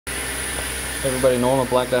everybody, Norm at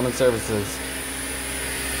Black Diamond Services.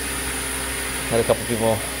 Had a couple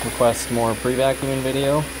people request more pre-vacuuming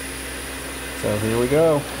video, so here we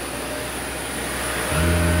go.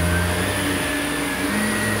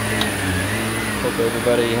 Hope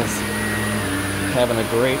everybody is having a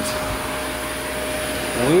great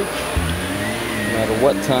week, no matter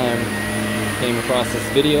what time you came across this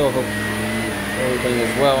video. Hope everything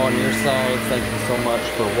is well on your side. Thank you so much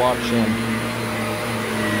for watching.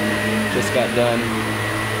 Just got done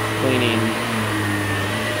cleaning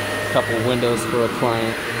a couple windows for a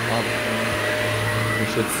client. You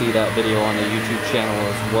should see that video on the YouTube channel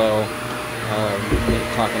as well.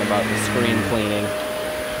 Talking about the screen cleaning.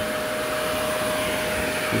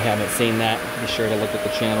 If you haven't seen that, be sure to look at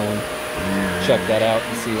the channel and check that out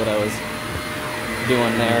and see what I was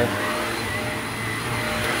doing there.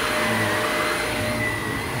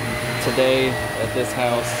 Today at this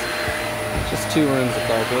house, just 2 rooms of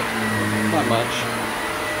carpet, not much.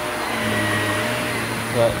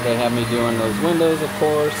 But they have me doing those windows, of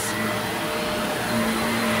course.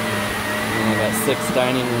 And I got 6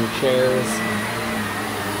 dining room chairs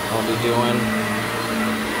I'll be doing.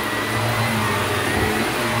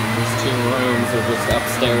 These 2 rooms are just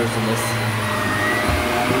upstairs in this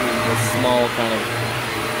small kind of,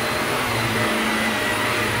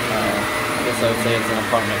 I guess I would say it's an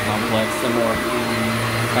apartment complex, similar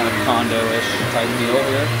kind of condo-ish type deal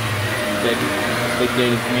here. Big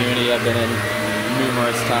gated community I've been in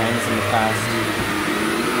numerous times in the past,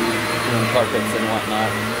 doing carpets and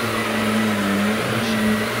whatnot.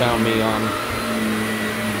 Found me on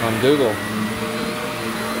Google.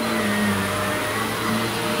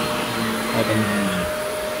 I've been,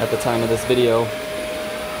 at the time of this video,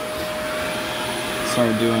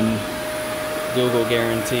 started doing Google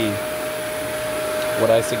Guarantee. What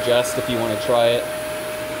I suggest, if you want to try it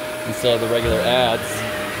instead of the regular ads,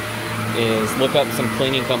 is look up some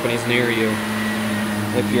cleaning companies near you.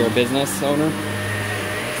 If you're a business owner,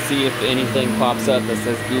 see if anything pops up that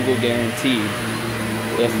says Google Guaranteed.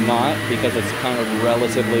 If not, because it's kind of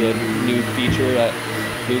relatively a new feature that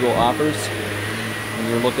Google offers, and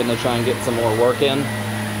you're looking to try and get some more work in,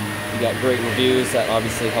 you got great reviews, that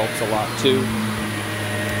obviously helps a lot too.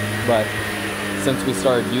 But since we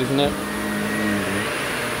started using it,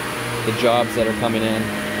 the jobs that are coming in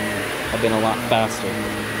have been a lot faster.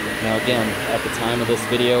 Now again, at the time of this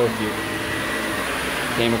video, if you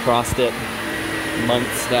came across it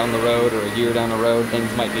months down the road or a year down the road,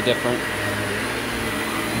 things might be different.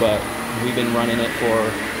 But we've been running it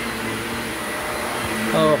for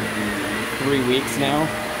 3 weeks now,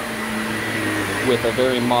 with a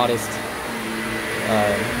very modest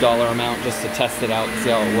dollar amount just to test it out and see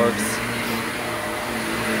how it works.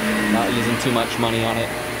 Not using too much money on it,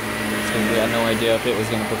 because we had no idea if it was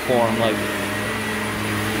going to perform like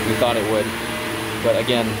we thought it would. But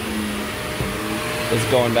again, it's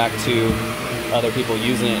going back to other people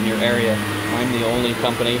using it in your area. I'm the only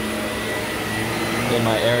company in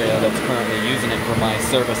my area that's currently using it for my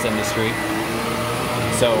service industry.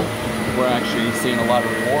 So we're actually seeing a lot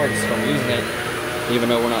of rewards from using it, even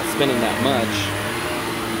though we're not spending that much.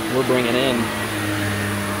 We're bringing in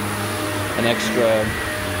an extra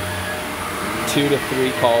 2 to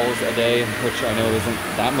 3 calls a day, which I know isn't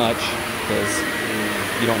that much, because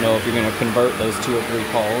you don't know if you're going to convert those 2 or 3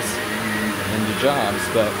 calls into jobs.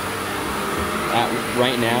 But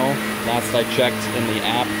right now, last I checked in the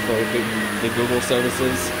app for the Google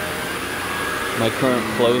services, my current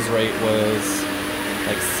close rate was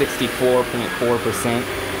like 64.4%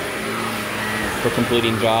 for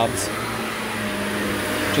completing jobs,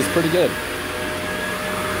 which is pretty good.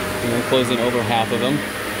 And we're closing over half of them.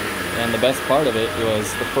 And the best part of it was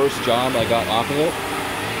the first job I got off of it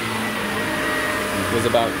was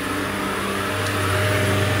about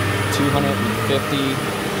 $250,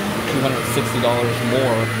 $260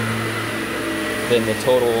 more than the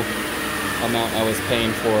total amount I was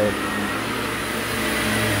paying for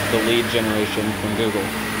the lead generation from Google.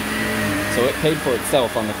 So it paid for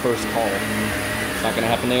itself on the first call. It's not going to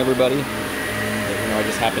happen to everybody. But, you know, I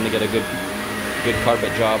just happened to get a good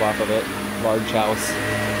carpet job off of it, large house.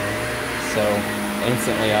 So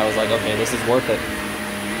instantly I was like, okay, this is worth it.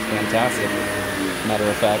 It's fantastic, matter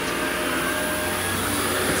of fact.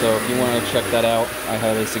 So if you want to check that out, I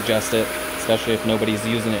highly suggest it, especially if nobody's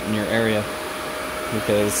using it in your area,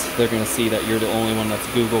 because they're going to see that you're the only one that's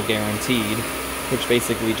Google Guaranteed, which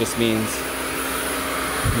basically just means,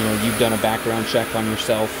 you know, you've done a background check on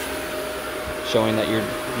yourself, showing that your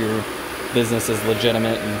business is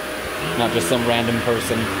legitimate and not just some random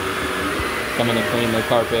person coming to clean the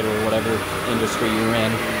carpet or whatever industry you're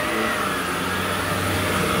in.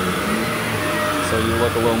 So you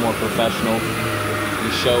look a little more professional.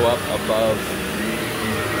 You show up above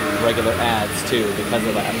regular ads too because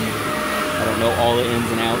of that. I don't know all the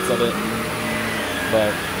ins and outs of it,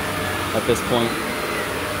 but at this point,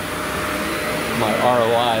 my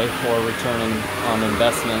ROI, or return on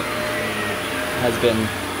investment, has been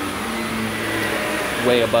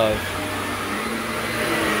way above.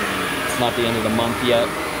 It's not the end of the month yet,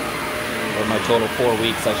 or my total 4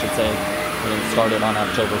 weeks, I should say. And it started on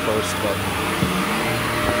October 1st, but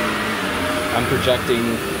I'm projecting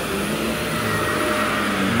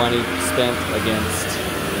money spent against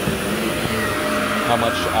how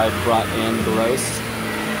much I brought in gross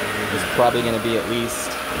is probably going to be at least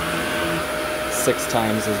 6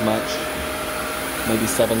 times as much, maybe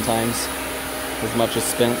 7 times as much as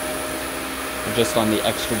spent just on the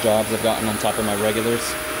extra jobs I've gotten on top of my regulars.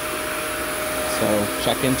 So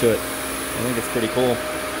check into it. I think it's pretty cool.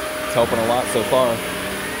 It's helping a lot so far.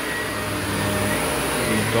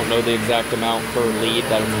 Don't know the exact amount per lead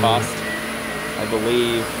that it's cost. I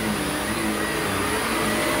believe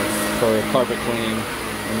for carpet cleaning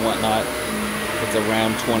and whatnot, it's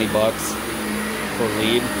around 20 bucks per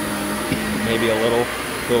lead. Maybe a little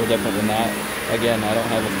different than that. Again, I don't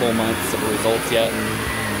have a full month's of results yet,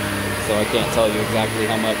 so I can't tell you exactly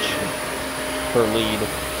how much per lead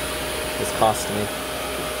this cost me.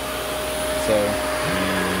 So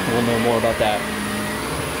we'll know more about that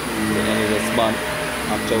at the end of this month,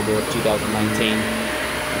 October of 2019.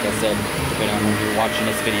 Like I said, depending on when you're watching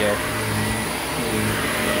this video,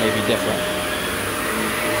 it may be different.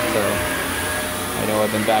 So I know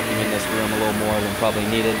I've been vacuuming this room a little more than probably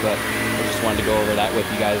needed, but I just wanted to go over that with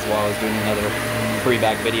you guys while I was doing another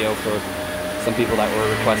pre-back video for some people that were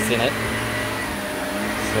requesting it.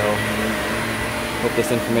 So hope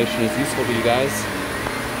this information is useful to you guys.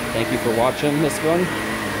 Thank you for watching this one.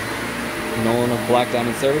 Nolan of Black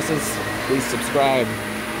Diamond Services. Please subscribe,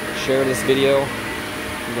 share this video.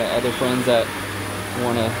 You got other friends that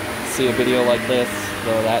want to see a video like this,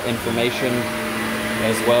 or that information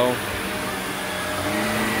as well.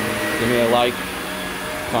 Give me a like,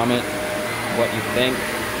 comment what you think,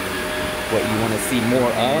 what you want to see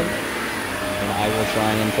more of, and I will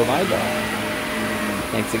try and provide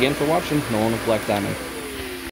that. Thanks again for watching. Nolan of Black Diamond.